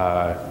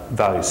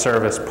value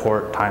service,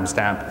 port,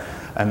 timestamp,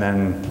 and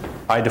then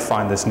I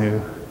define this new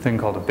thing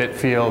called a bit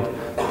field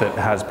that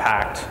has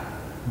packed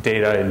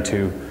data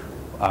into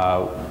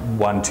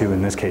 1, 2,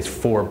 in this case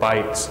 4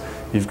 bytes.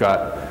 You've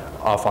got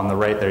off on the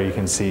right there, you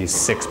can see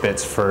 6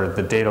 bits for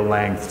the data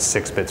length,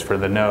 6 bits for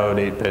the node,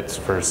 8 bits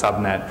for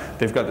subnet.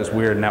 They've got this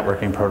weird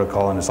networking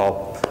protocol, and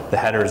the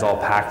header is all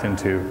packed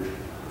into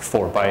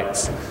 4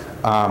 bytes.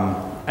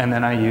 And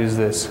then I use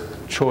this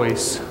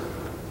choice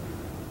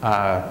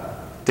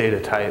data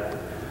type,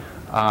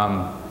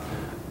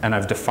 and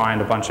I've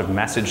defined a bunch of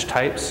message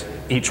types.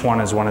 Each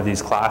one is one of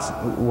these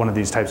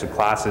types of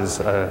classes,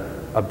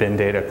 a bin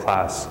data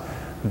class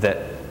that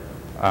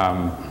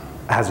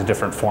has a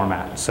different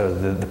format. So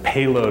the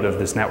payload of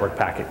this network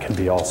packet can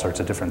be all sorts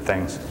of different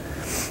things.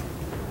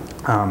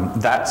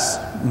 That's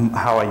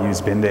how I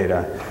use bin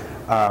data.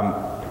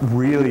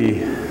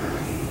 Really,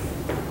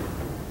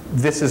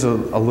 this is a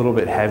little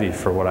bit heavy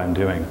for what I'm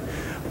doing,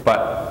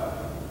 but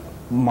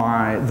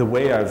the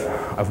way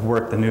I've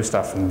worked the new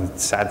stuff, and the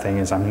sad thing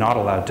is I'm not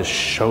allowed to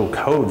show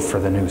code for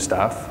the new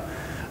stuff,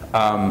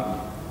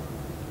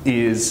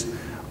 is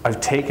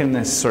I've taken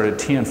this sort of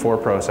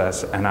TN4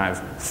 process and I've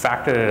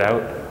factored it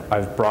out.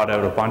 I've brought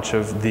out a bunch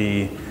of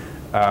the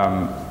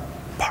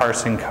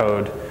parsing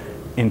code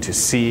into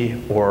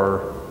C,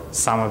 or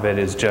some of it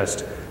is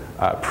just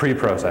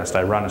pre-processed.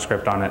 I run a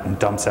script on it and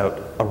dumps out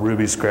a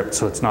Ruby script,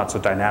 so it's not so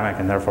dynamic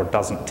and therefore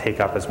doesn't take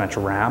up as much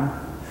RAM.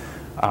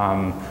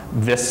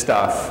 This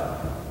stuff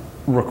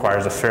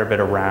requires a fair bit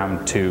of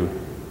RAM to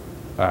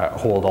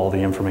hold all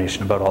the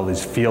information about all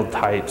these field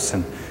types,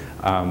 and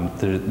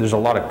there's a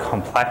lot of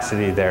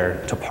complexity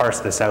there to parse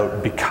this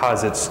out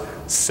because it's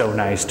so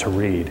nice to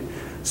read.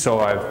 So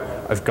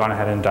I've gone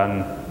ahead and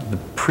done the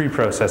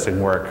pre-processing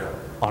work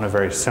on a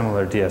very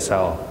similar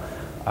DSL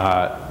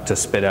to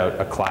spit out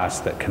a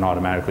class that can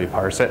automatically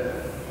parse it.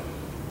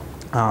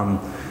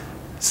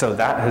 So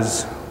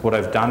what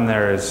I've done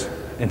there is,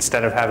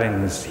 instead of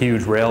having this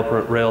huge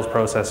Rails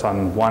process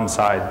on one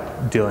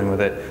side dealing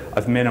with it,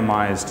 I've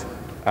minimized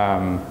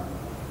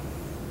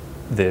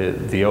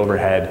the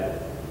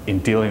overhead in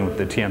dealing with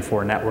the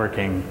TN4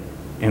 networking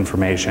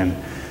information.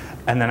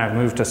 And then I've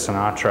moved to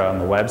Sinatra on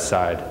the web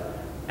side,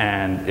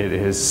 and it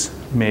has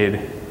made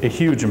a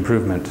huge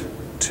improvement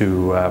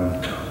to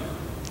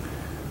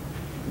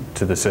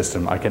the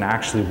system. I can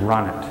actually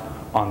run it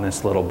on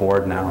this little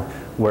board now,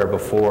 where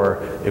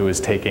before it was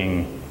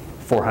taking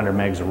 400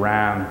 megs of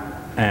RAM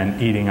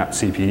and eating up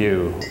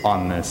CPU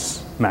on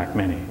this Mac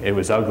Mini. It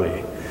was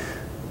ugly,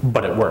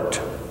 but it worked.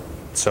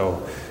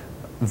 So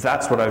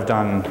that's what I've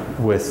done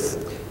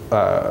with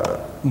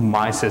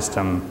my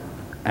system,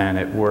 and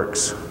it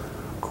works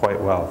quite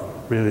well.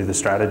 Really, the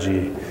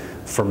strategy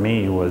for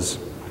me was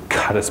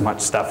cut as much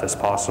stuff as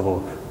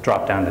possible,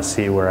 drop down to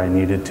C where I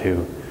needed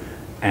to,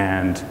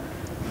 and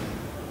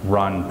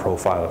run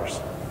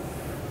profilers.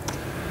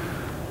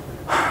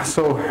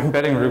 So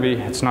embedding Ruby,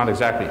 it's not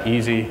exactly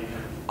easy.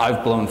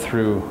 I've blown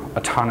through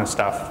a ton of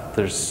stuff.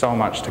 There's so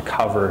much to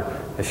cover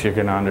if you're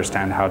going to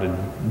understand how to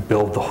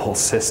build the whole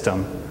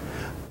system.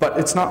 But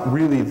it's not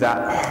really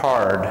that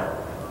hard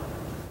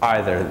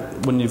either.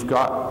 When you've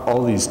got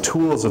all these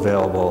tools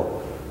available,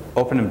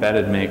 Open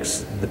Embedded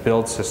makes the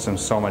build system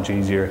so much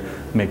easier,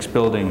 makes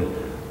building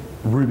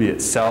Ruby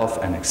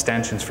itself and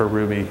extensions for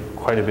Ruby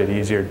quite a bit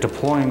easier.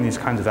 Deploying these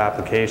kinds of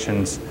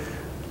applications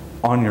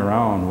on your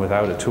own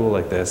without a tool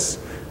like this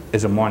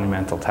is a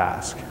monumental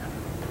task.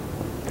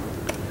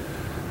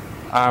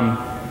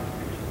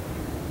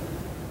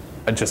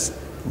 Just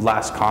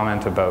last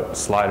comment about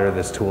Slider,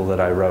 this tool that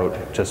I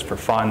wrote just for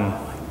fun.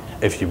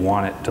 If you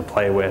want it to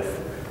play with,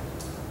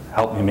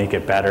 help me make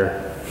it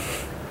better,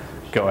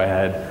 go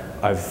ahead.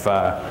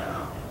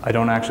 I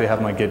don't actually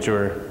have my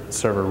Gitjour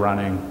server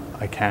running.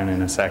 I can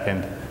in a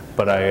second,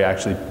 but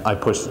I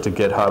pushed it to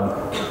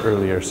GitHub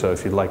earlier, so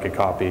if you'd like a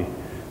copy,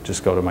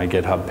 just go to my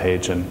GitHub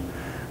page and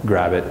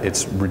grab it.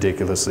 It's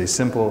ridiculously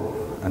simple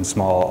and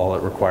small. All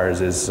it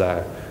requires is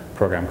a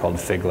program called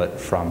Figlet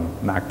from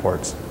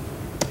MacPorts.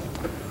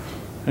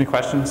 Any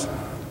questions?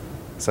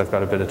 So I've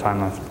got a bit of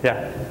time left.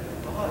 Yeah?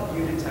 How about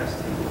unit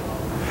testing?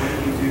 What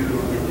do you do?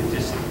 Is it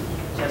just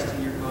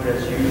testing your code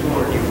as usual,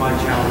 or do you find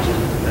challenges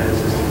with embedded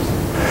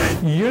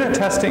systems? Unit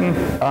testing,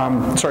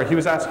 sorry, he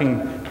was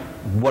asking,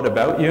 what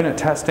about unit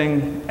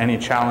testing? Any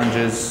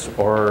challenges,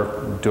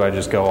 or do I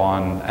just go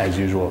on as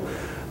usual?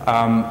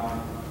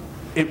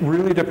 It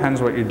really depends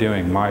what you're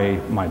doing.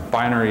 My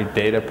binary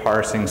data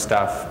parsing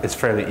stuff is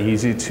fairly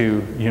easy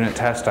to unit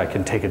test. I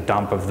can take a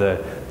dump of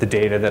the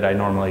data that I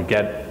normally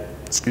get,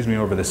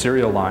 over the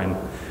serial line,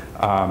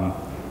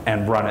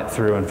 and run it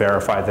through and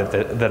verify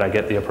that I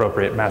get the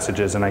appropriate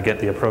messages and I get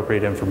the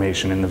appropriate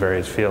information in the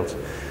various fields.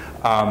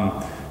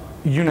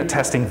 Unit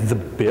testing the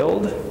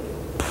build,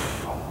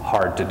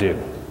 hard to do,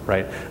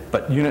 right?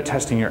 But unit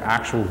testing your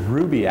actual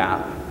Ruby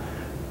app,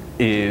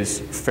 is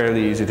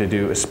fairly easy to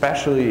do,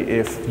 especially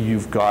if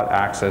you've got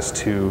access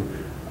to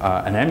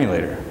an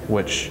emulator,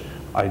 which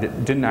I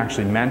didn't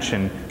actually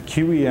mention.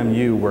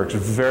 QEMU works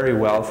very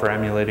well for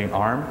emulating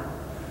ARM,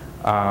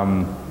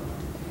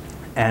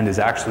 and is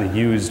actually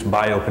used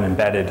by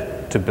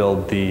OpenEmbedded to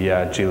build the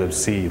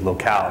glibc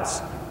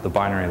locales, the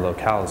binary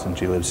locales in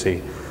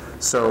glibc.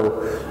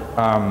 So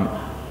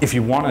if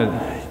you want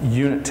to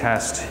unit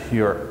test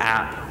your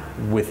app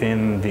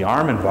within the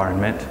ARM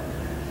environment,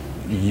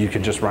 you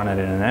could just run it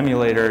in an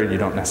emulator. You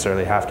don't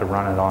necessarily have to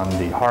run it on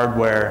the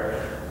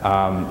hardware.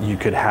 You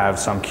could have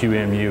some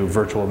QEMU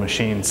virtual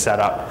machine set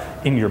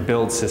up in your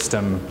build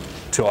system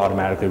to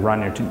automatically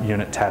run your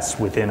unit tests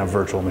within a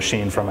virtual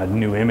machine from a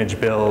new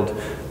image build.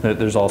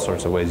 There's all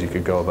sorts of ways you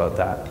could go about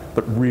that.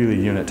 But really,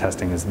 unit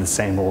testing is the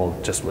same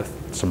old, just with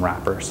some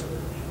wrappers.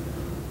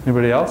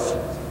 Anybody else?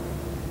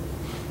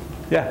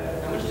 Yeah?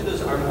 How much do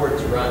those ARM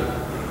boards run?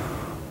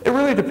 It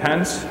really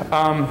depends.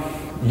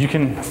 You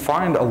can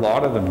find a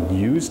lot of them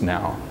used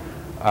now.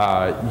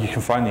 You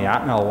can find the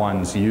Atmel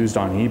ones used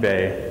on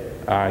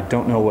eBay. I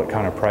don't know what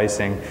kind of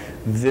pricing.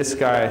 This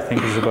guy I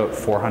think is about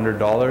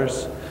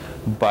 $400,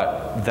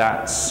 but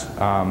that's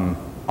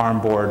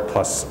ARM board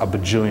plus a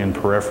bajillion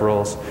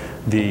peripherals.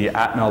 The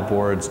Atmel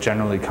boards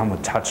generally come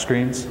with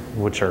touchscreens,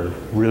 which are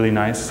really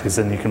nice, because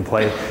then you can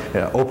play.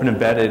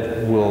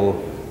 OpenEmbedded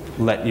will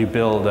let you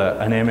build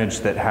an image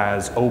that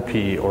has OP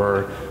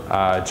or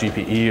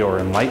GPE or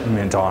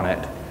Enlightenment on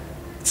it.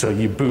 So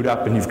you boot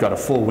up and you've got a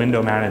full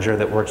window manager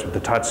that works with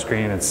the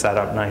touchscreen. It's set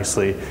up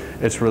nicely.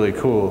 It's really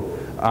cool.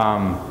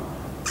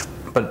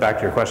 But back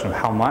to your question of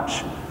how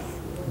much,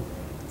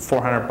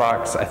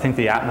 $400. I think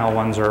the Atmel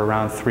ones are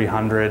around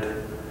 $300.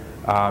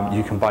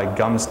 You can buy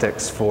gum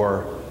sticks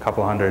for a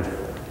couple hundred.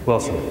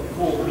 Wilson. The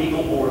cool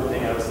Beagle board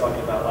thing I was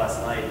talking about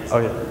last night is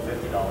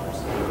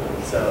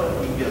 $150.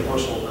 So you can get a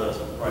bushel of those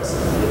prices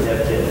of the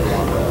dev kit and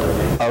all the other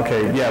things.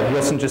 Okay, yeah,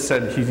 Wilson just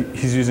said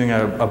he's using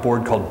a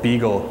board called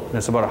Beagle, and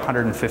it's about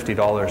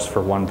 $150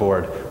 for one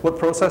board. What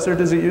processor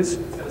does it use?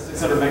 It's got a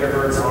 600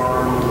 megahertz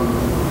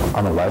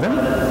On 11?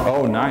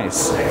 Oh,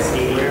 nice.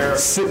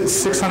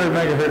 600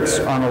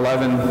 megahertz on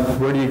 11.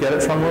 Where do you get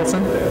it from,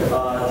 Wilson?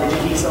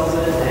 DigiKey sells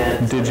it.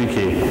 And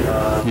DigiKey.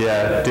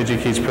 Yeah,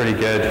 DigiKey's pretty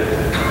good.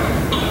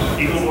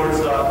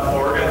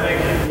 Beagleboards.org, I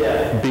think.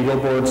 Yeah.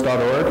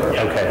 Beagleboards.org?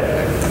 Yeah.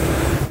 Okay.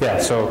 Yeah,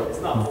 so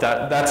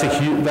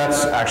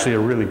that's actually a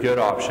really good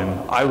option.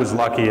 I was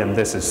lucky, and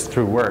this is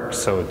through work,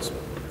 so it's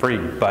free.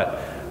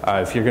 But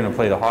if you're going to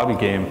play the hobby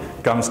game,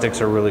 gum sticks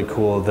are really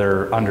cool.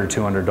 They're under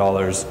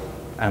 $200,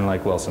 and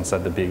like Wilson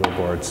said, the Beagle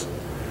boards.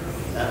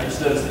 I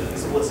just noticed it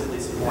explicitly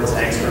supports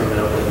Angstrom and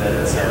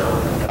OpenEmbedded, so.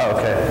 Oh,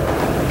 okay.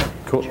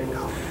 Cool.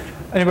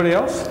 Anybody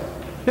else?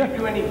 Yeah. Do you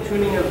do any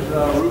tuning of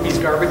Ruby's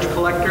garbage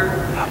collector?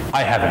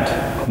 I haven't,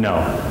 no.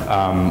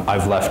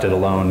 I've left it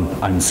alone.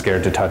 I'm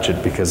scared to touch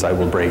it because I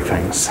will break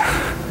things.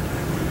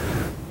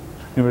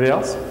 Anybody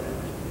else?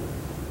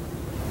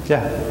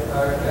 Yeah.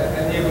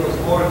 Any of those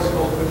boards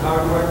open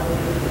hardware?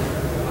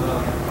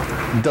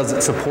 Does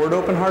it support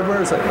open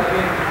hardware? Is that? Are any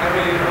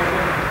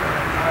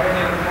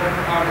open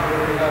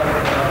hardware we have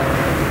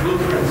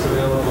blueprints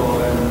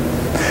available?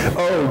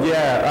 Oh,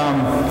 yeah.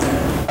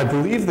 I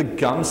believe the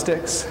gum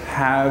sticks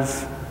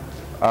have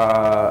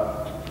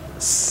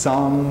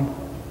some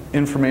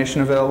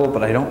information available,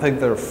 but I don't think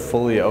they're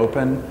fully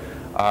open.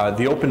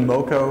 The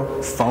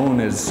OpenMoko phone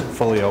is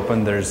fully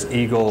open. There's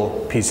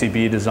Eagle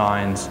PCB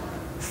designs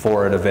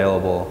for it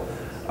available.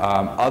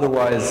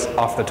 Otherwise,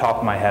 off the top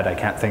of my head, I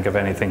can't think of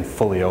anything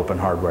fully open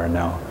hardware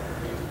now.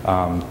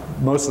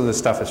 Most of this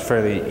stuff is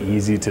fairly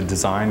easy to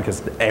design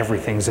because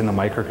everything's in the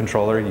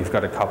microcontroller. You've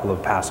got a couple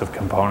of passive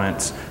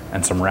components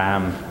and some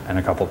RAM and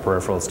a couple of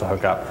peripherals to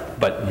hook up,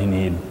 but you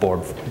need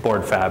board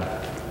fab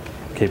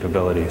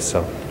capabilities.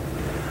 So,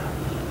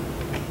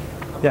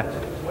 yeah. To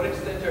what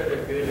extent are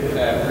there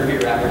good Ruby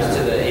wrappers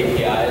to the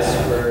APIs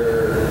for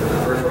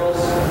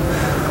peripherals?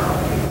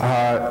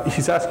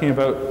 He's asking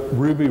about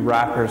Ruby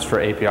wrappers for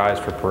APIs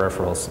for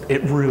peripherals.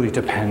 It really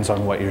depends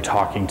on what you're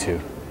talking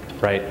to,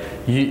 right?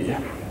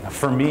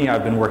 For me,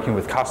 I've been working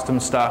with custom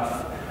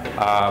stuff.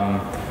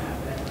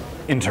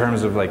 In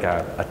terms of like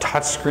a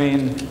touch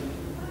screen,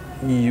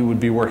 you would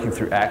be working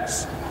through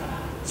X.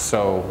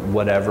 So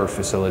whatever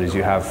facilities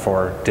you have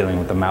for dealing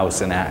with the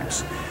mouse in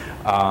X.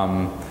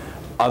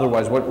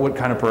 Otherwise, what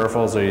kind of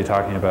peripherals are you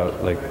talking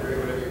about? Like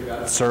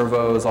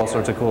servos, all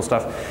sorts of cool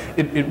stuff.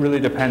 It really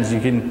depends.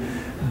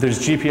 There's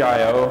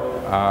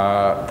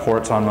GPIO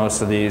ports on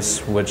most of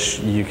these, which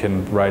you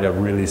can write a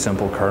really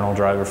simple kernel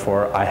driver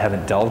for. I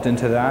haven't delved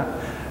into that.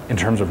 In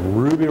terms of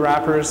Ruby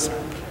wrappers,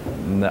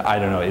 I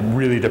don't know. It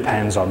really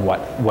depends on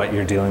what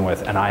you're dealing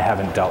with, and I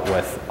haven't dealt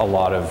with a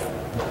lot of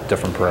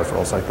different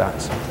peripherals like that.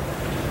 So.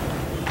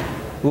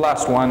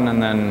 Last one,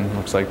 and then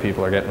looks like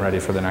people are getting ready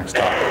for the next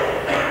talk.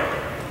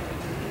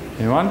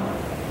 Anyone?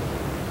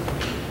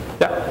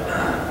 Yeah.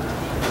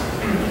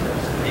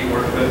 Do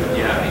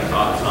you have any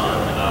thoughts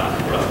on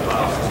Rust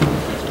files?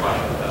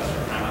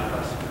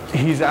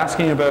 He's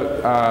asking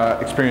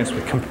about experience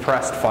with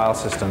compressed file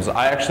systems.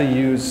 I actually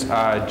use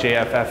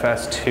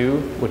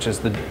JFFS2, which is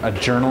a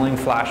journaling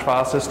flash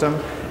file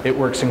system. It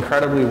works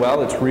incredibly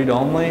well. It's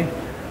read-only,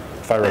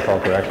 if I recall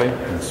correctly.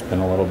 It's been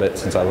a little bit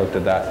since I looked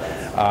at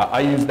that.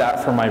 I use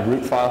that for my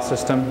root file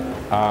system.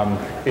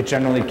 It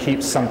generally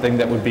keeps something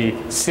that would be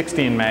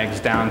 16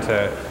 megs down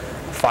to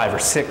 5 or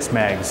 6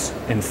 megs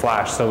in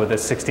flash. So with a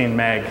 16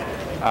 meg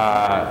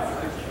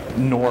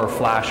NOR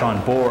flash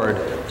on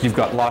board, you've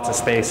got lots of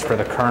space for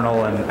the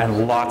kernel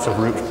and lots of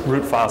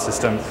root file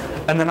system.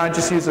 And then I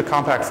just use a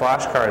compact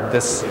flash card.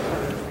 This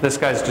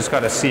guy's just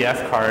got a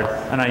CF card,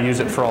 and I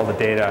use it for all the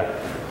data.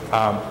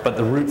 But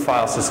the root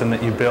file system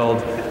that you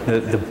build,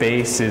 the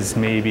base is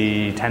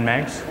maybe 10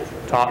 megs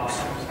tops,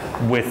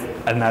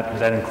 and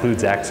that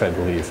includes X, I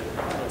believe.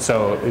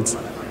 So it's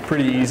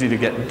pretty easy to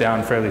get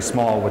down fairly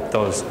small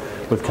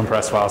with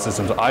compressed file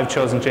systems. I've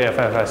chosen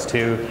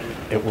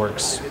JFFS2. It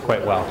works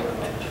quite well.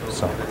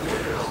 So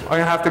I'm going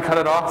to have to cut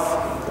it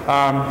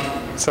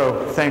off.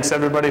 So thanks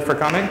everybody for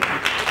coming, and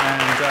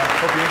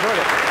hope you enjoyed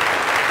it.